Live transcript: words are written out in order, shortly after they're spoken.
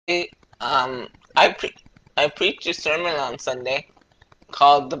Um, I pre I preached a sermon on Sunday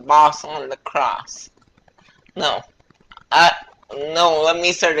called "The Boss on the Cross." No, I no. Let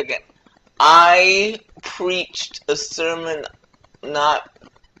me start again. I preached a sermon, not.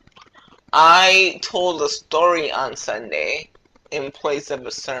 I told a story on Sunday in place of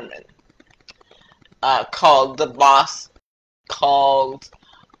a sermon, called "The Boss," called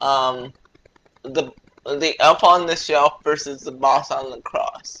um the Up on the Shelf versus the Boss on the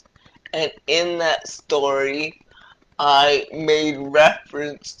Cross. And in that story, I made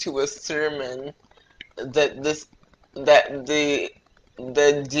reference to a sermon that the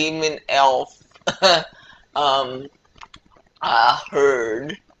demon elf um,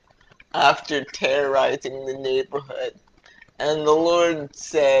 heard after terrorizing the neighborhood. And the Lord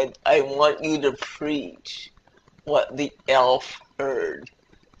said, I want you to preach what the elf heard.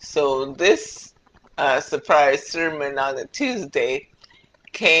 So this surprise sermon on a Tuesday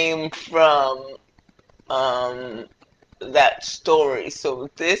came from um, that story. So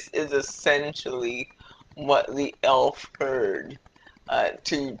this is essentially what the elf heard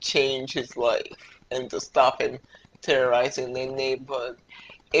to change his life and to stop him terrorizing the neighborhood.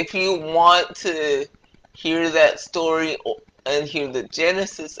 If you want to hear that story and hear the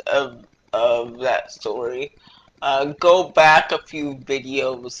genesis of that story, go back a few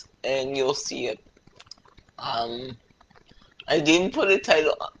videos and you'll see it. I didn't put a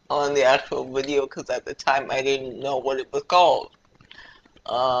title on the actual video because at the time I didn't know what it was called.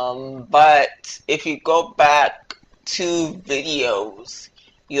 But if you go back 2 videos,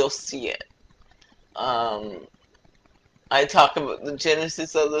 you'll see it. I talk about the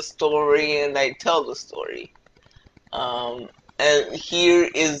genesis of the story and I tell the story. And here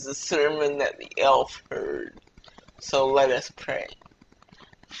is the sermon that the elf heard. So let us pray.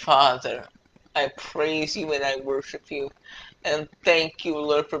 Father, I praise you and I worship you. And thank you,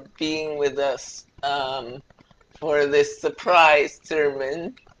 Lord, for being with us for this surprise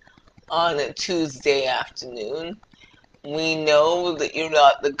sermon on a Tuesday afternoon. We know that you're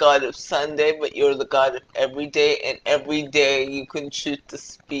not the God of Sunday, but you're the God of every day, and every day you can choose to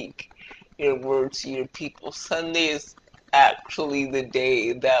speak your word to your people. Sunday is actually the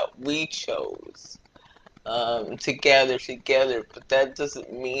day that we chose to gather together, but that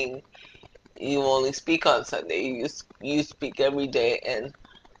doesn't mean you only speak on Sunday. You speak every day, and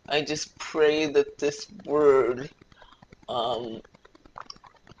I just pray that this word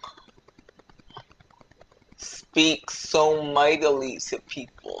speaks so mightily to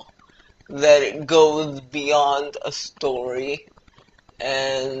people that it goes beyond a story,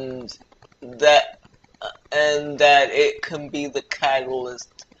 and that it can be the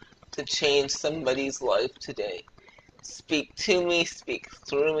catalyst to change somebody's life today. Speak to me, speak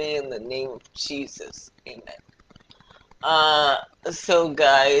through me in the name of Jesus. Amen. So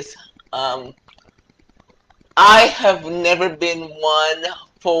guys, I have never been one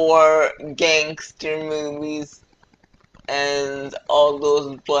for gangster movies and all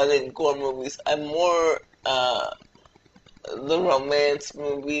those blood and gore movies. I'm more the romance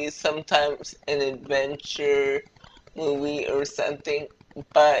movies, sometimes an adventure movie or something,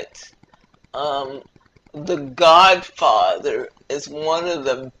 but The Godfather is one of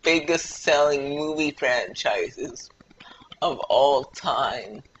the biggest selling movie franchises of all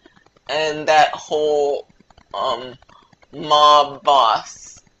time. And that whole mob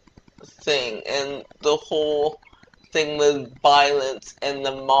boss thing and the whole thing with violence and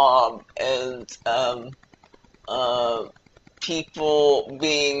the mob and people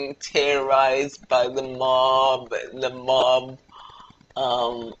being terrorized by the mob and the mob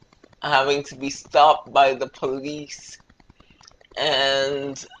having to be stopped by the police,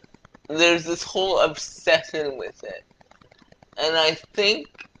 and there's this whole obsession with it. And I think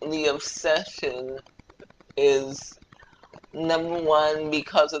the obsession is, number one,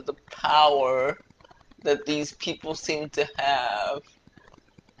 because of the power that these people seem to have,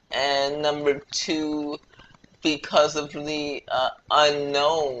 and number two, because of the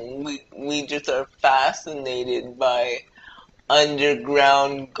unknown. We just are fascinated by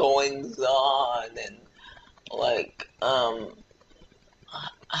underground goings on and like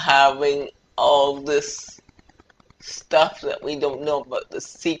having all this stuff that we don't know about, the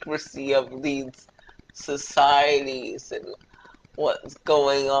secrecy of these societies and what's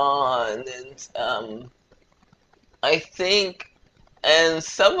going on. And I think, and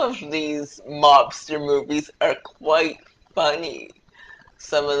some of these mobster movies are quite funny.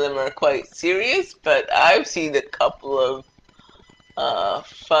 Some of them are quite serious, but I've seen a couple of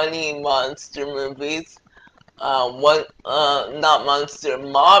funny monster movies. One, not monster,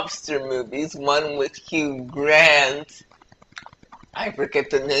 mobster movies. One with Hugh Grant I forget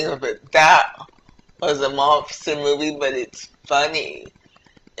the name of it. That was a monster movie, but it's funny.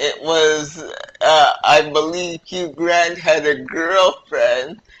 It was, I believe Hugh Grant had a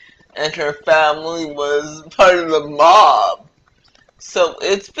girlfriend, and her family was part of the mob. So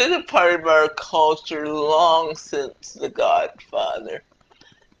it's been a part of our culture long since The Godfather.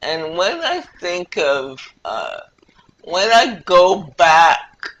 And when I think of, when I go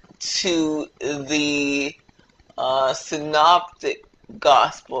back to the Synoptic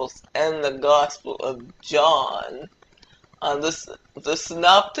Gospels and the Gospel of John, the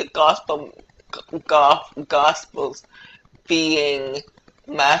Synoptic Gospels being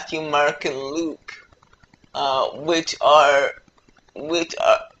Matthew, Mark, and Luke, which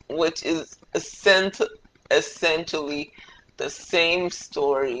is essentially the same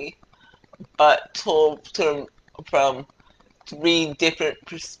story, but told from three different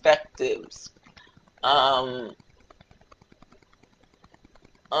perspectives.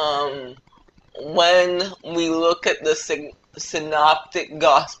 When we look at the Synoptic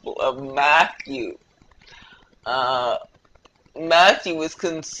Gospel of Matthew, Matthew is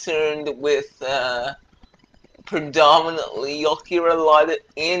concerned with predominantly, you'll hear a lot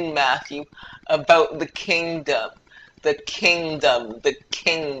in Matthew about the kingdom. The kingdom, the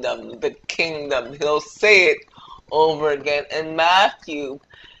kingdom, the kingdom. He'll say it over again. And Matthew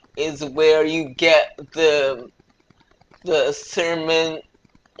is where you get the sermon,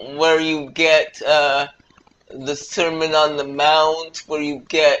 where you get the Sermon on the Mount,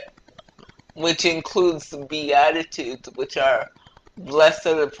 which includes the Beatitudes, which are blessed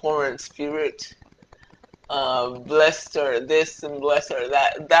are the poor in spirit, blessed are this and blessed are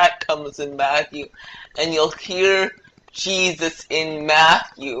that. That comes in Matthew. And you'll hear Jesus in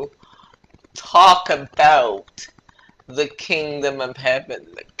Matthew talk about the kingdom of heaven,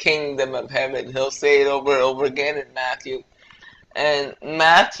 the kingdom of heaven. He'll say it over and over again in Matthew. And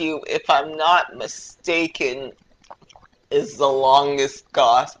Matthew, if I'm not mistaken, is the longest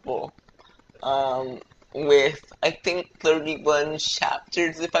gospel, with, I think, 31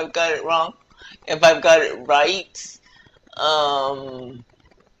 chapters, if I've got it wrong. If I've got it right.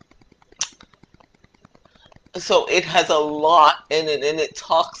 So it has a lot in it, and it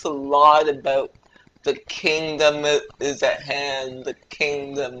talks a lot about the kingdom is at hand, the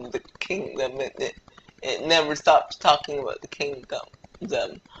kingdom, it never stops talking about the kingdom.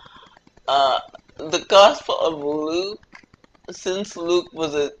 The Gospel of Luke, since Luke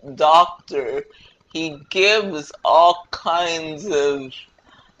was a doctor, he gives all kinds of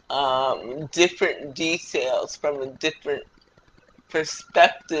different details from a different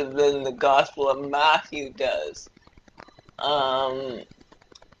perspective than the Gospel of Matthew does.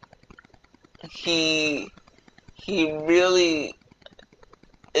 He really,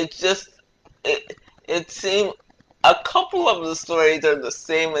 it seemed a couple of the stories are the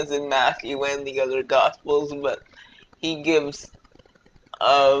same as in Matthew and the other Gospels, but he gives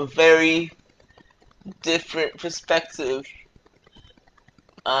a very different perspective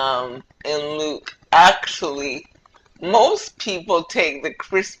in Luke. Actually, most people take the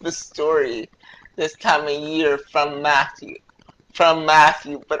Christmas story this time of year from Matthew,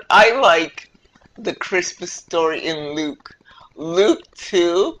 but I like the Christmas story in Luke. Luke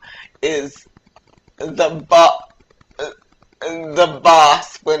 2 is the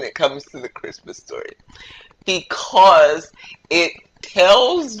boss when it comes to the Christmas story, because it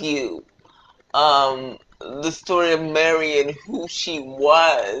tells you the story of Mary and who she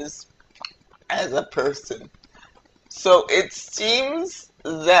was as a person. So it seems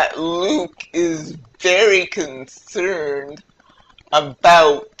that Luke is very concerned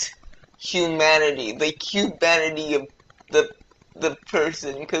about humanity, the humanity of the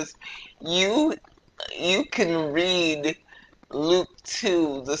person, because you can read Luke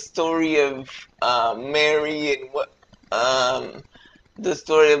 2, the story of Mary and the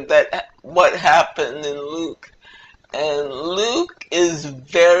story of what happened in Luke, and Luke is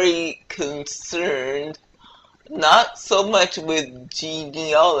very concerned not so much with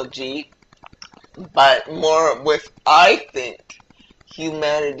genealogy, but more with, I think,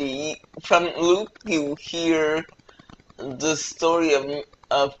 humanity. From Luke, you hear the story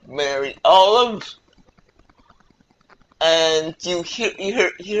of Mary, and you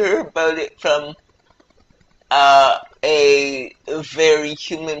hear about it from a very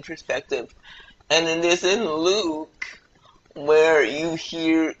human perspective. And it is in Luke where you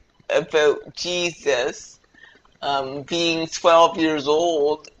hear about Jesus being 12 years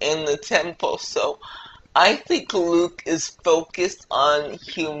old in the temple. So I think Luke is focused on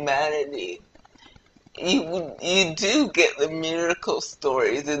humanity. You do get the miracle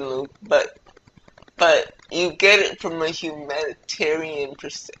stories in Luke, but but you get it from a humanitarian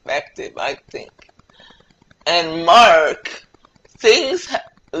perspective, I think. And Mark,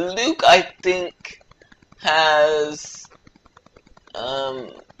 Luke, I think, has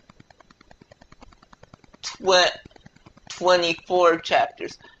 24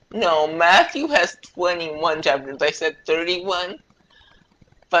 chapters. No, Matthew has 21 chapters. I said 31,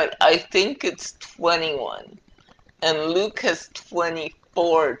 but I think it's 21. And Luke has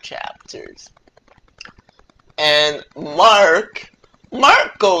 24 chapters. And Mark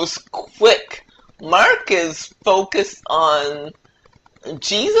goes quick. Mark is focused on,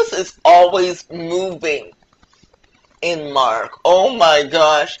 Jesus is always moving in Mark. Oh my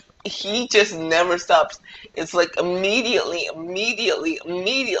gosh. He just never stops. It's like immediately,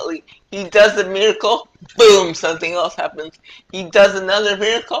 he does a miracle, boom, something else happens. He does another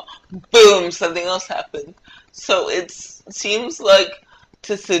miracle, boom, something else happens. So it seems like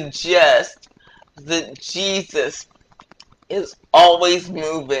to suggest that Jesus is always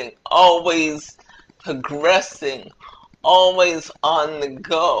moving, always progressing, always on the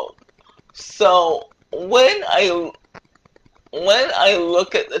go. So when I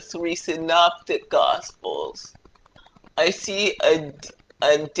look at the three synoptic gospels, I see a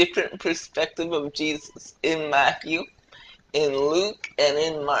different perspective of Jesus in Matthew, in Luke, and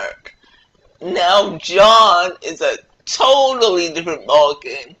in Mark. Now John is a totally different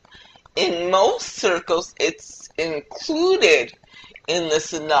ballgame. In most circles, it's included in the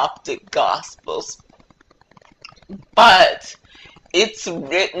synoptic gospels, but it's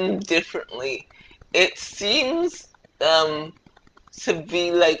written differently. It seems to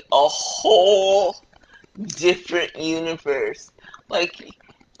be like a whole different universe. Like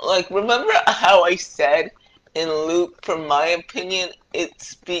remember how I said in Luke, from my opinion, it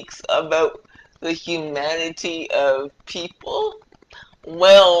speaks about the humanity of people?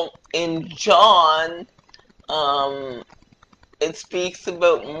 Well, in John, it speaks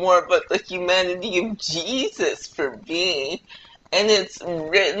about more about the humanity of Jesus for me, and it's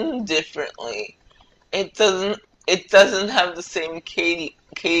written differently. It doesn't have the same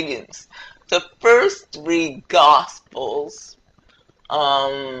cadence. The first three gospels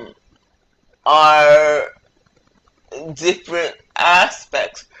are different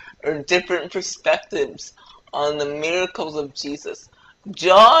aspects or different perspectives on the miracles of Jesus.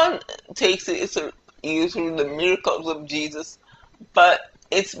 John takes you through the miracles of Jesus, but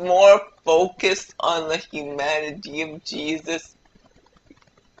it's more focused on the humanity of Jesus.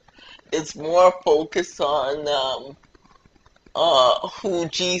 It's more focused on who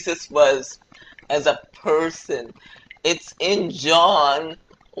Jesus was as a person. It's in John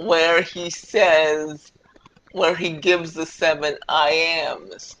where he gives the 7 I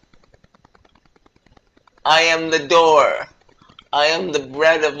ams. I am the door. I am the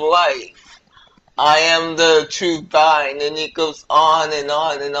bread of life. I am the true vine. And it goes on and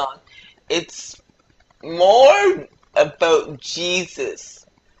on and on. It's more about Jesus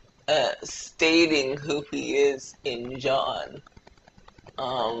stating who he is in John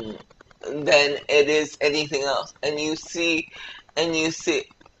than it is anything else. And you see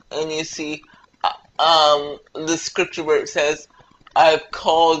the scripture where it says, I've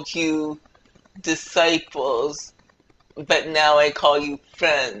called you disciples, but now I call you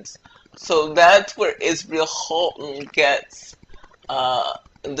friends. So that's where Israel Houghton gets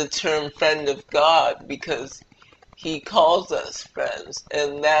the term friend of God, because he calls us friends,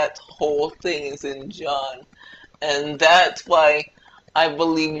 and that whole thing is in John. And that's why I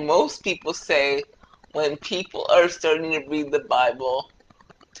believe most people say when people are starting to read the Bible,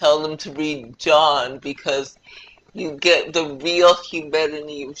 tell them to read John, because you get the real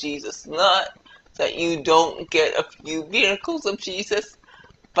humanity of Jesus. Not that you don't get a few miracles of Jesus,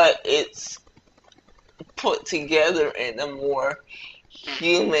 but it's put together in a more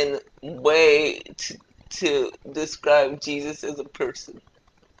human way to describe Jesus as a person.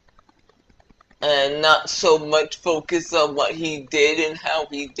 And not so much focus on what he did and how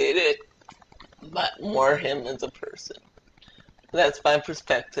he did it, but more him as a person. That's my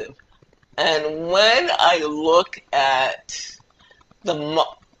perspective. And when I look at the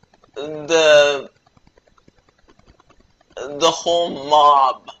whole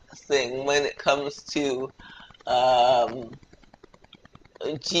mob thing, when it comes to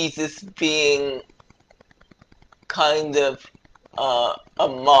Jesus being kind of a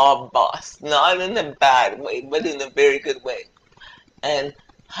mob boss, not in a bad way, but in a very good way, and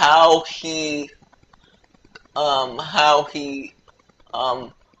how he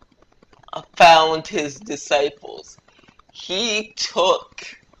found his disciples. He took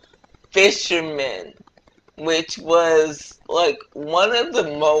fishermen, which was like one of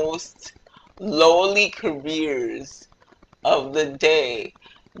the most lowly careers of the day.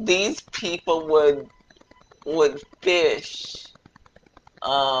 These people would fish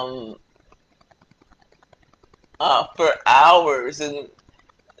um, for hours, and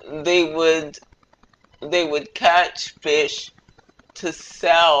they would they would catch fish to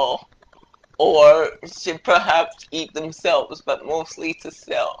sell or to perhaps eat themselves, but mostly to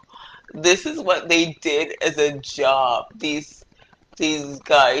sell. This is what they did as a job. These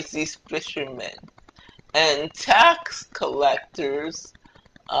guys, these fishermen, and tax collectors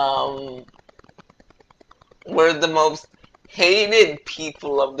um, were the most hated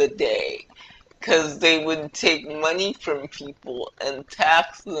people of the day because they would take money from people and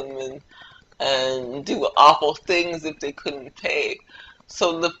tax them and do awful things if they couldn't pay.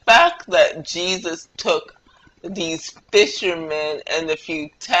 So the fact that Jesus took these fishermen and a few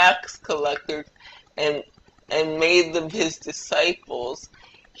tax collectors and and made them his disciples,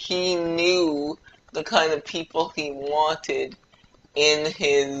 he knew the kind of people he wanted in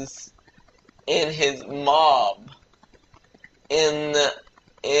his mob, in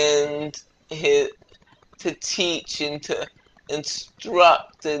in his to teach and to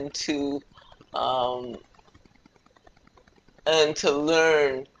instruct um, and to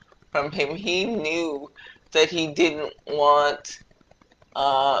learn from him. He knew that he didn't want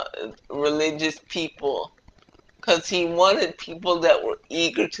uh, religious people because he wanted people that were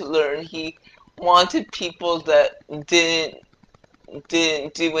eager to learn. He wanted people that didn't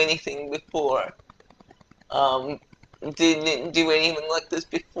do anything before. Um, didn't do anything like this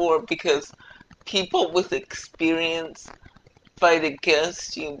before, because people with experience fight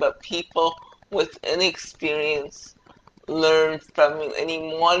against you, but people with inexperience learn from you. And he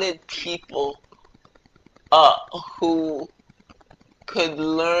wanted people who could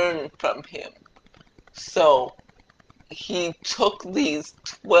learn from him. So he took these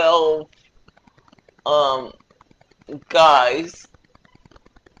 12 um, guys.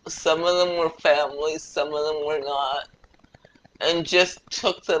 Some of them were families, some of them were not, and just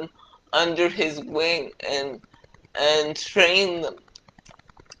took them under his wing and trained them.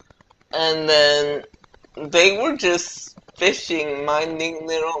 And then they were just fishing, minding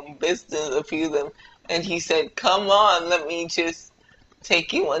their own business, a few of them. And he said, "Come on, let me just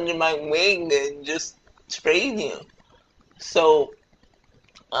take you under my wing and just train you." So,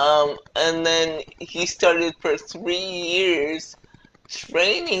 and then he started for 3 years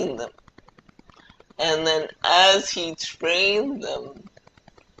training them. And then as he trained them,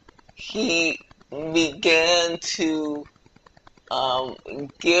 he began to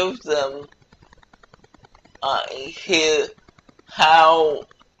give them his how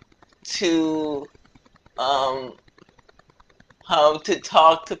to um, how to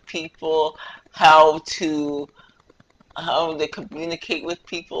talk to people, how to communicate with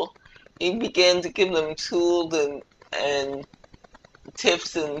people. He began to give them tools and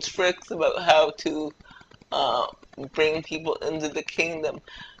tips and tricks about how to bring people into the kingdom.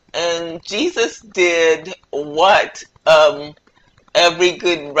 And Jesus did what every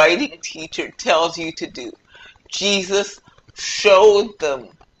good writing teacher tells you to do. Jesus showed them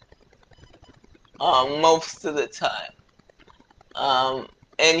most of the time.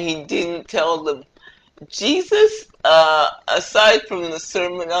 And he didn't tell them. Jesus, aside from the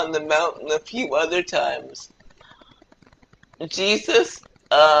Sermon on the Mount and a few other times, Jesus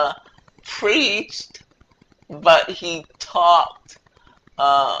preached, but he talked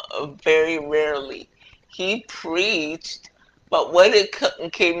very rarely. He preached, but when it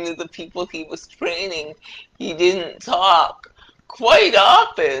came to the people he was training, he didn't talk. Quite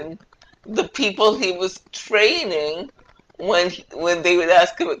often, the people he was training, when they would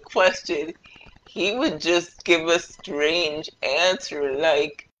ask him a question, he would just give a strange answer,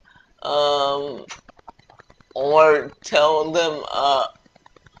 like, or tell them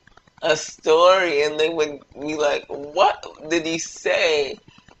a story, and they would be like, "What did he say?"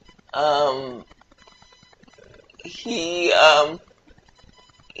 Um, he um,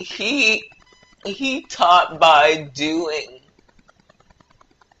 he he taught by doing,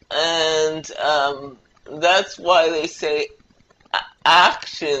 and that's why they say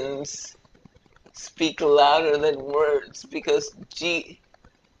actions speak louder than words, because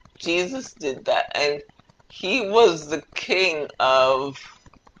Jesus did that, and he was the king of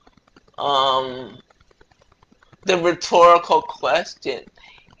the rhetorical question.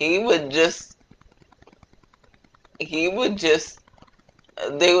 He would just he would just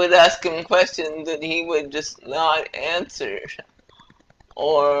they would ask him questions and he would just not answer,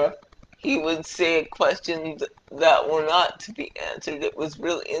 or he would say questions that were not to be answered. It was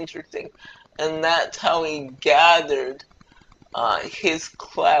really interesting, and that's how he gathered his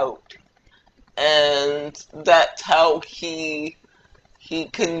clout. and that's how he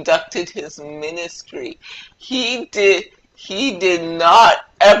conducted his ministry. He did not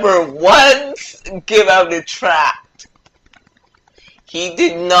ever once give out a tract. He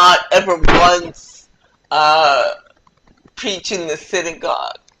did not ever once preach in the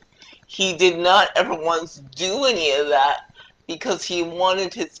synagogue. He did not ever once do any of that because he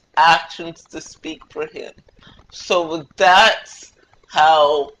wanted his actions to speak for him. So that's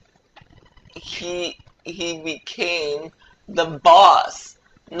how he became the boss,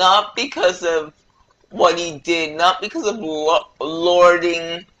 not because of what he did, not because of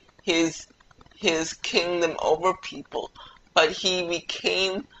lording his kingdom over people, but he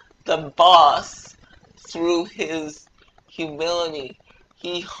became the boss through his humility.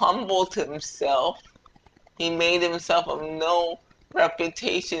 He humbled himself. He made himself of no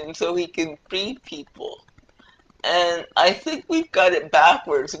reputation so he could free people. And I think we've got it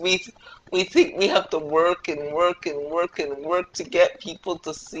backwards. We think we have to work and work and work and work to get people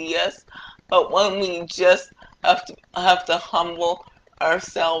to see us, but when we just have to humble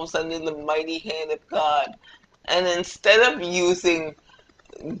ourselves under the mighty hand of God, and instead of using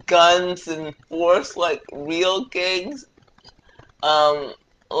guns and force like real gangs, um,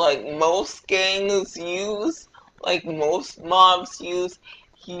 like most gangs use, like most mobs use,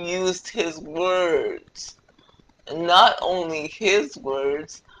 he used his words. Not only his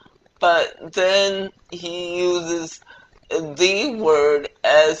words, but then he uses the word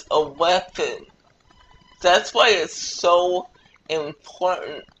as a weapon. That's why it's so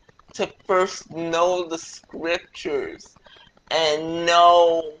important to first know the scriptures and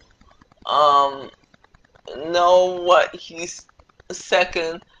um, know what he's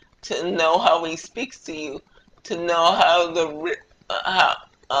second, to know how he speaks to you, to know how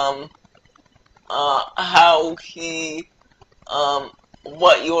um how he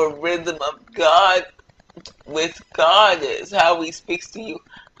what your rhythm of God with God is, how he speaks to you,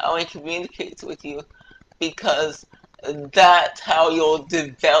 how he communicates with you, because that's how you'll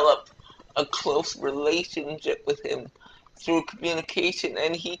develop a close relationship with him, through communication.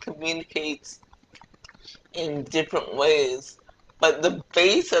 And he communicates in different ways, but the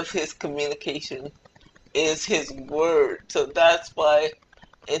base of his communication is his word. So that's why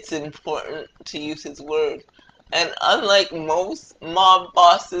it's important to use his word. And unlike most mob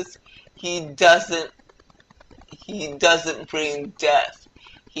bosses, he doesn't bring death.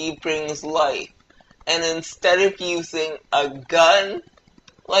 He brings life. And instead of using a gun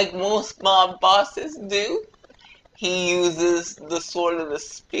like most mob bosses do, he uses the sword of the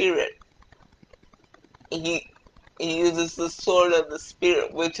spirit. He uses the sword of the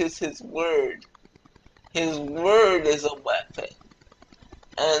spirit, which is his word. His word is a weapon.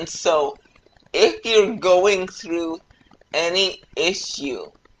 And so, if you're going through any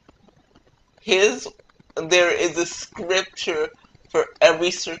issue, there is a scripture for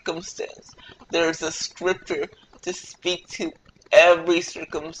every circumstance. There's a scripture to speak to every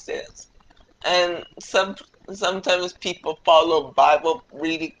circumstance. And sometimes people follow Bible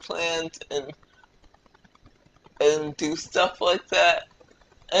reading plans and do stuff like that.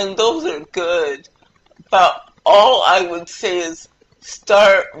 And those are good. But all I would say is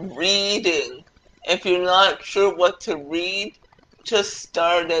start reading. If you're not sure what to read, just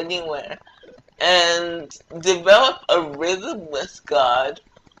start anywhere. And develop a rhythm with God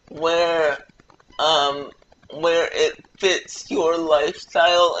where it fits your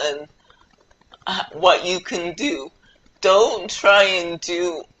lifestyle and what you can do. Don't try and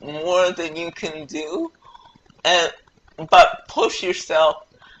do more than you can do, but push yourself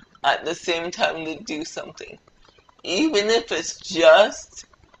at the same time to do something. Even if it's just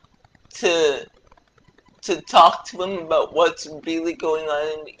to talk to him about what's really going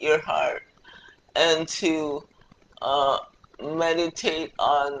on in your heart, and to meditate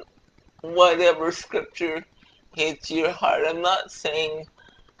on whatever scripture hits your heart. I'm not saying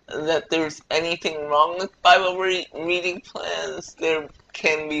that there's anything wrong with Bible reading plans. There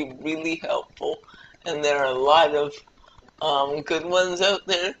can be really helpful, and there are a lot of good ones out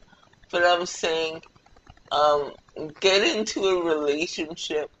there. But I'm saying get into a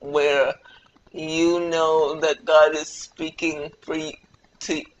relationship where you know that God is speaking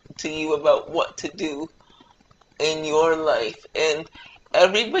to you about what to do in your life. And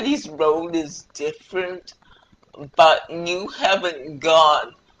everybody's road is different, but you haven't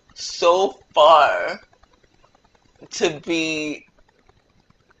gone so far to be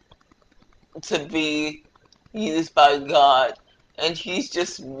used by God, and he's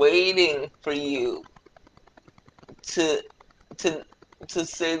just waiting for you to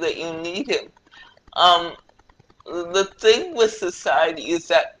say that you need him. The thing with society is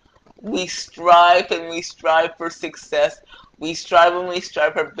that We strive and we strive for success. We strive and we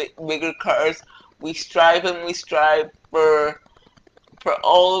strive for bigger cars. We strive and we strive for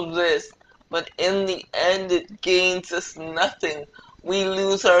all of this. But in the end, it gains us nothing. We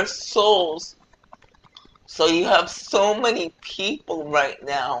lose our souls. So you have so many people right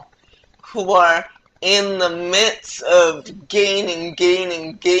now who are in the midst of gaining,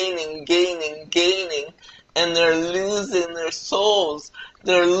 and they're losing their souls.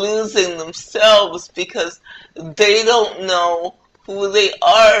 They're losing themselves because they don't know who they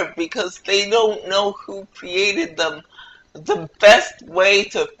are, because they don't know who created them. The best way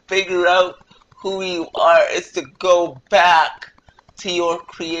to figure out who you are is to go back to your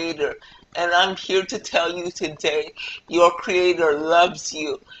creator. And I'm here to tell you today, your creator loves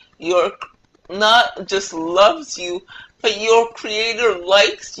you. Your not just loves you, but your creator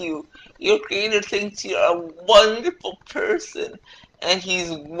likes you. Your creator thinks you're a wonderful person, and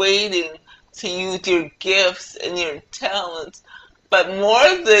he's waiting to use your gifts and your talents. But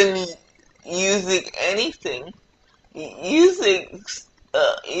more than using anything, using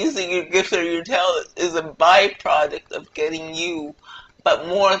your gifts or your talents is a byproduct of getting you. But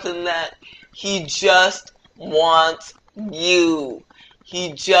more than that, he just wants you.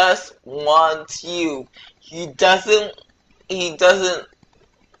 He just wants you. He doesn't he doesn't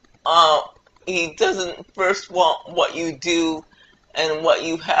he doesn't first want what you do and what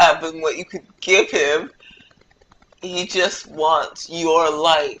you have and what you could give him. He just wants your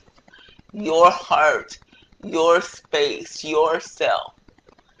life, your heart, your space, yourself.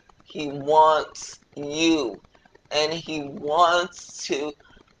 He wants you, and he wants to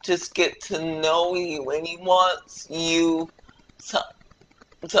just get to know you, and he wants you to,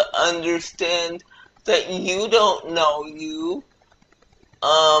 to understand that you don't know you.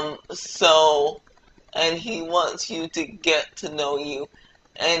 And he wants you to get to know you,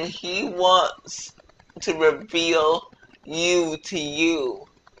 and he wants to reveal you to you.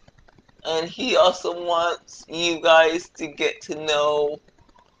 And he also wants you guys to get to know,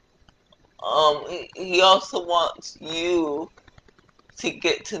 he also wants you to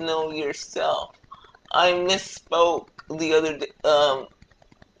get to know yourself. I misspoke the other day,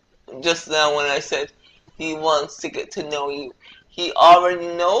 just now when I said he wants to get to know you. He already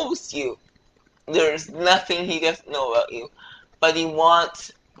knows you. There's nothing he doesn't know about you. But he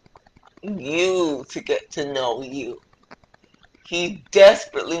wants you to get to know you. He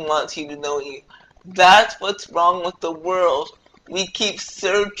desperately wants you to know you. That's what's wrong with the world. We keep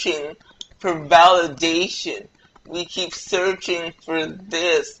searching for validation. We keep searching for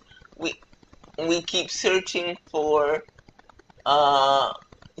this. We keep searching for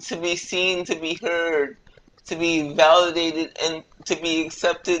to be seen, to be heard, to be validated, and to be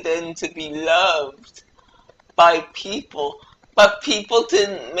accepted, and to be loved by people. But people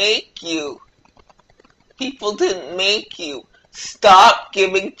didn't make you. People didn't make you. Stop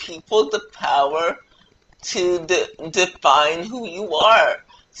giving people the power to define who you are.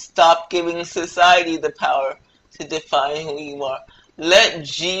 Stop giving society the power to define who you are. Let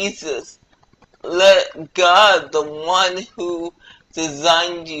Jesus, let God, the one who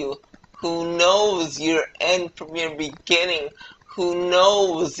designed you, who knows your end from your beginning, who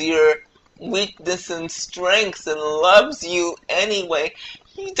knows your weakness and strengths and loves you anyway.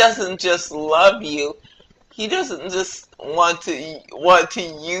 He doesn't just love you. He doesn't just want to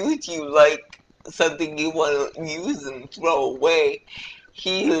use you like something you want to use and throw away.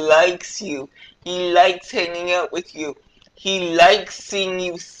 He likes you. He likes hanging out with you. He likes seeing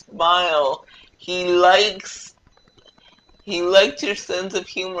you smile. He likes your sense of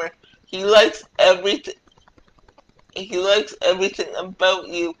humor. He likes everything. He likes everything about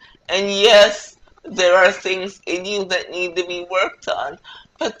you. And yes, there are things in you that need to be worked on.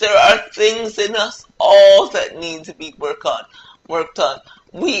 But there are things in us all that need to be worked on.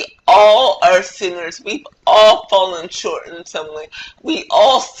 We all are sinners. We've all fallen short in some way. We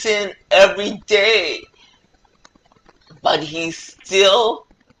all sin every day. But he still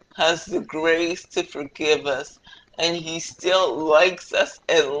has the grace to forgive us. And he still likes us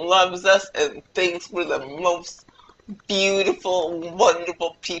and loves us and thinks we're the most beautiful,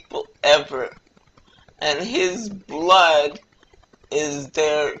 wonderful people ever. And his blood is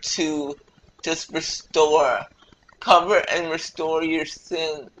there to just cover and restore your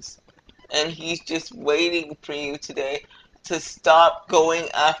sins. And he's just waiting for you today to stop going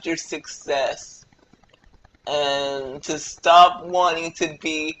after success and to stop wanting to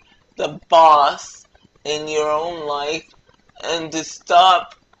be the boss in your own life, and to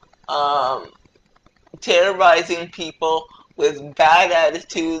stop terrorizing people with bad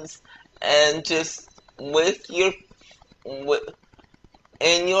attitudes, and just with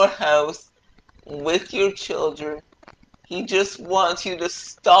in your house with your children. He just wants you to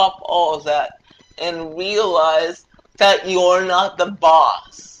stop all that and realize that you're not the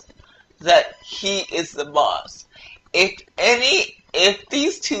boss, that he is the boss. If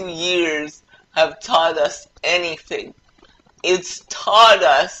these 2 years have taught us anything, it's taught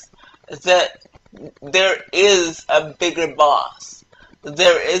us that there is a bigger boss.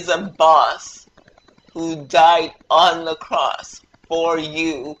 There is a boss who died on the cross for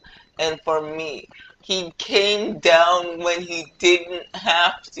you and for me. He came down when he didn't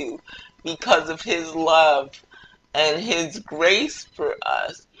have to because of his love and his grace for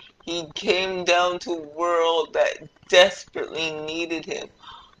us. He came down to a world that desperately needed him,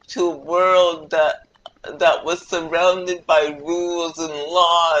 to a world that was surrounded by rules and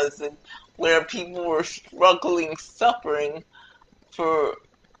laws, and where people were struggling, suffering for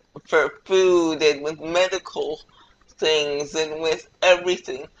food and with medical things and with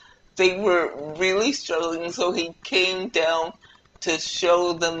everything. They were really struggling, so he came down to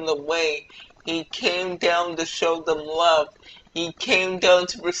show them the way. He came down to show them love. He came down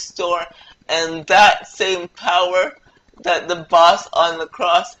to restore, and that same power that the boss on the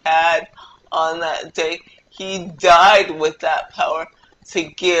cross had on that day, he died with that power to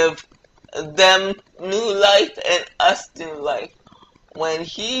give them new life and us new life. When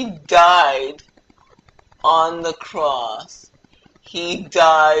he died on the cross, he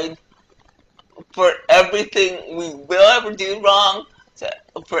died for everything we will ever do wrong,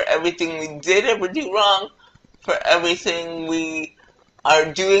 for everything we did ever do wrong, for everything we are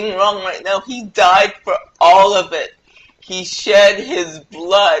doing wrong right now. He died for all of it. He shed his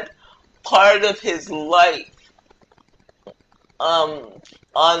blood, part of his life,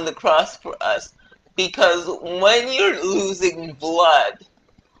 on the cross for us. Because when you're losing blood,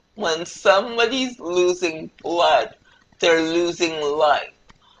 when somebody's losing blood, they're losing life.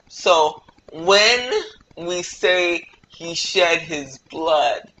 So when we say he shed his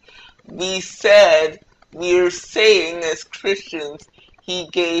blood, we're saying as Christians, he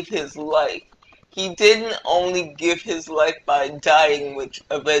gave his life. He didn't only give his life by dying, which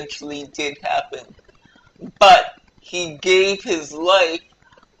eventually did happen, but he gave his life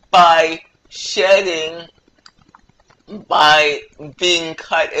by shedding, by being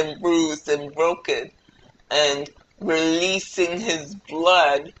cut and bruised and broken, and releasing his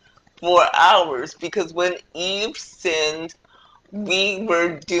blood for ours. Because when Eve sinned, we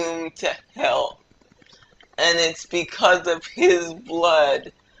were doomed to hell. And it's because of his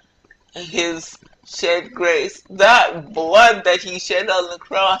blood, his shed grace, that blood that he shed on the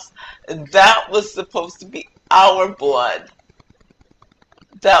cross, that was supposed to be our blood.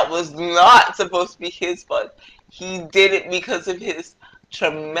 That was not supposed to be his blood. He did it because of his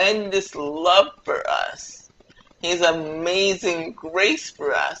tremendous love for us, his amazing grace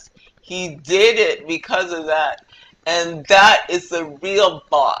for us. He did it because of that. And that is the real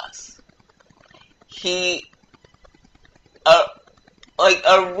boss. Like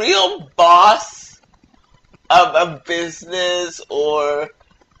a real boss of a business or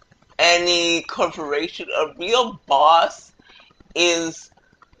any corporation, a real boss is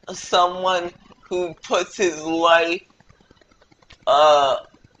someone who puts his life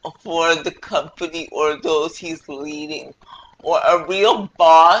for the company or those he's leading. Or a real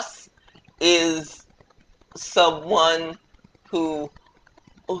boss is someone who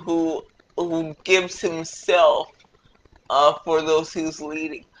gives himself for those he's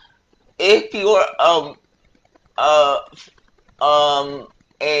leading. If you're a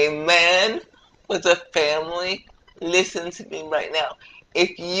man with a family, listen to me right now.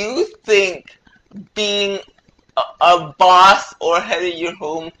 If you think being a boss or head of your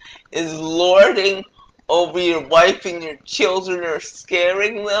home is lording over your wife and your children, or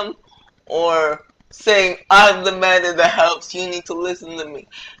scaring them, or saying, I'm the man of the house, you need to listen to me,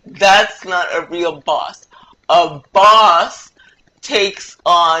 that's not a real boss. A boss takes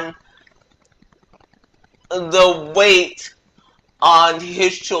on the weight on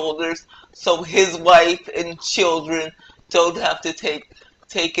his shoulders so his wife and children don't have to take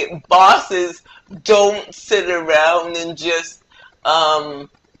it. Bosses don't sit around and just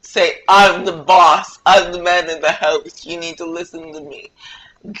say, I'm the boss, I'm the man of the house, you need to listen to me.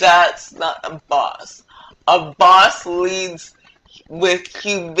 That's not a boss. A boss leads with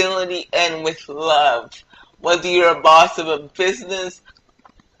humility and with love. Whether you're a boss of a business,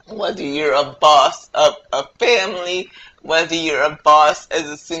 whether you're a boss of a family, whether you're a boss as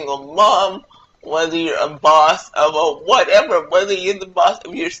a single mom, whether you're a boss of a whatever, whether you're the boss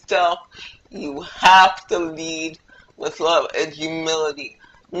of yourself, you have to lead with love and humility,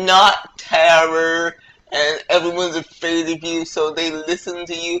 not terror and everyone's afraid of you, so they listen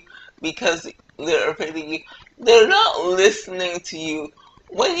to you because they're afraid of you. They're not listening to you.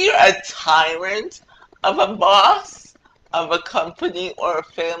 When you're a tyrant of a boss, of a company or a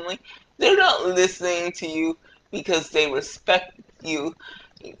family, they're not listening to you because they respect you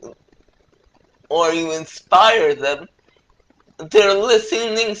or you inspire them. They're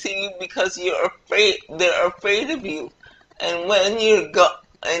listening to you because you're afraid. They're afraid of you, and when you're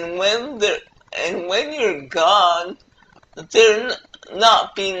when you're gone, they're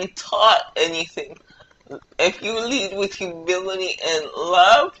not being taught anything. If you lead with humility and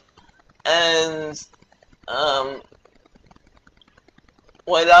love and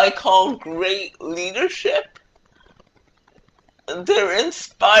what I call great leadership, they're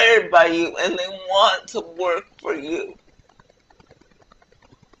inspired by you and they want to work for you.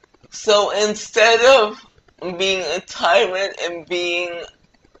 So instead of being a tyrant and being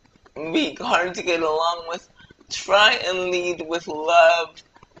hard to get along with, try and lead with love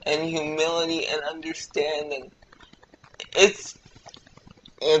and humility and understanding. It's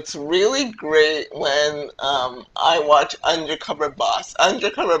really great when I watch Undercover Boss.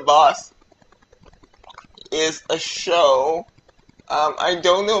 Undercover Boss is a show, I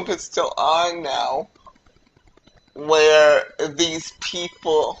don't know if it's still on now, where these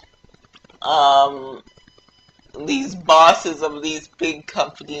people, these bosses of these big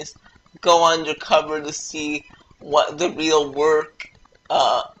companies go undercover to see what the real work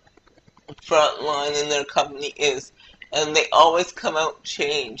front line in their company is, and they always come out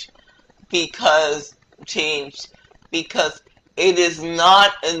changed because it is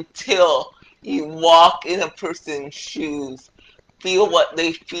not until you walk in a person's shoes, feel what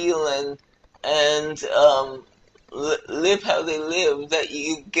they feel, and live how they live, that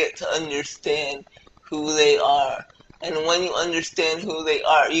you get to understand who they are. And when you understand who they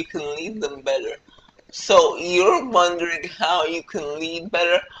are, you can lead them better. So you're wondering how you can lead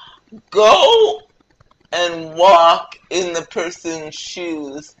better? Go and walk in the person's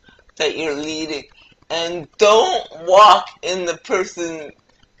shoes that you're leading. And don't walk in the person's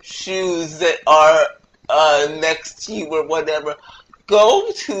shoes that are next to you or whatever.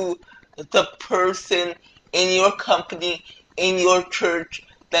 Go to the person in your company, in your church,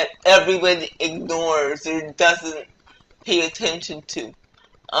 that everybody ignores or doesn't pay attention to.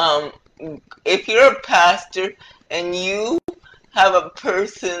 If you're a pastor and you have a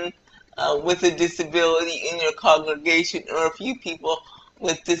person with a disability in your congregation, or a few people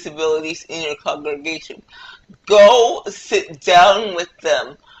with disabilities in your congregation, go sit down with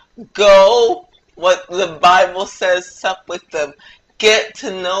them. Go, what the Bible says, sup with them. Get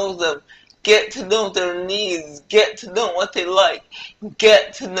to know them. Get to know their needs. Get to know what they like.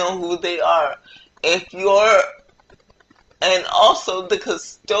 Get to know who they are. And also the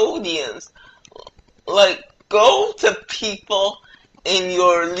custodians, like, go to people in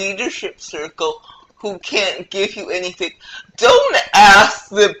your leadership circle who can't give you anything. Don't ask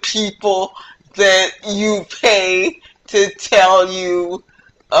the people that you pay to tell you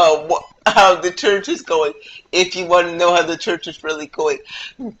how the church is going, if you want to know how the church is really going.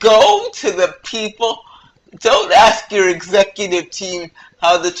 Go to the people. Don't ask your executive team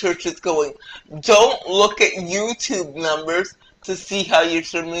how the church is going. Don't look at YouTube numbers to see how your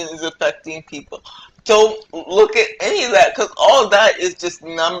sermon is affecting people. Don't look at any of that, because all that is just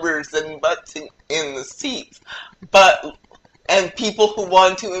numbers and butts in the seats. And people who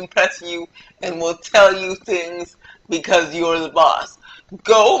want to impress you and will tell you things because you're the boss.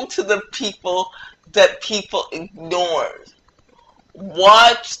 Go to the people that people ignore.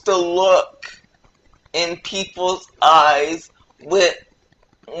 Watch the look in people's eyes when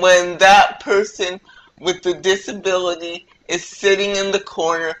that person with the disability is sitting in the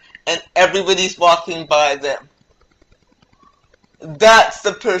corner and everybody's walking by them. That's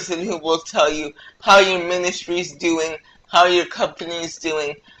the person who will tell you how your ministry's doing, how your company's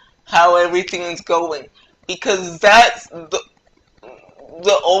doing, how everything's going. Because that's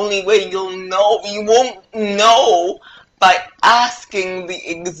the only way you'll know. You won't know by asking the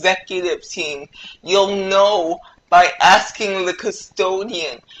executive team. You'll know by asking the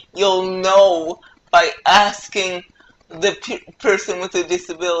custodian. You'll know by asking the person with a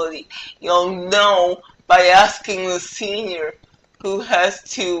disability. You'll know by asking the senior who has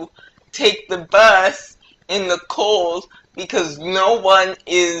to take the bus in the cold because no one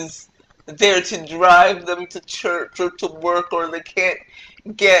is there to drive them to church or to work, or they can't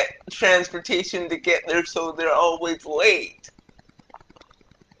get transportation to get there, so they're always late.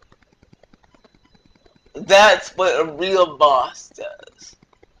 That's what a real boss does.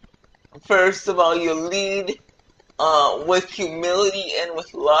 First of all, you lead with humility and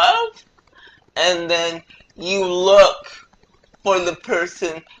with love, and then you look for the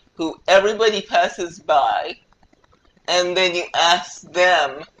person who everybody passes by, and then you ask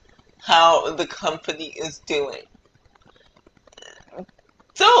them how the company is doing.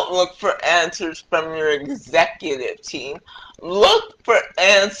 Don't look for answers from your executive team. Look for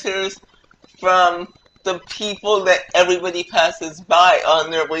answers from the people that everybody passes by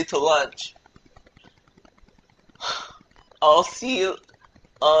on their way to lunch. I'll see you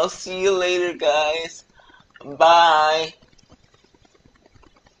later, guys. Bye.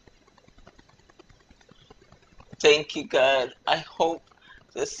 Thank you, God. I hope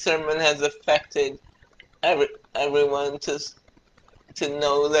this sermon has affected everyone to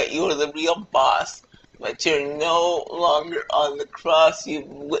know that you're the real boss, but you're no longer on the cross.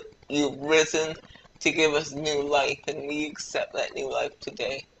 You've risen to give us new life, and we accept that new life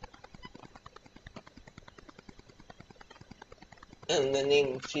today. In the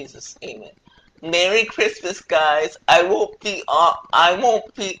name of Jesus, amen. Merry Christmas, guys. I won't be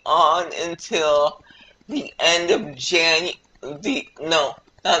on until the end of no,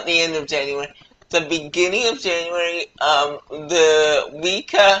 not the end of January. The beginning of January, the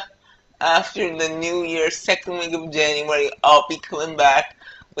week after the New Year, second week of January, I'll be coming back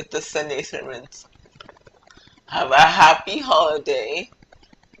with the Sunday sermons. Have a happy holiday.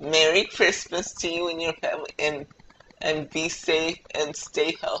 Merry Christmas to you and your family, and be safe and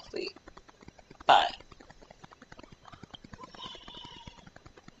stay healthy. Bye.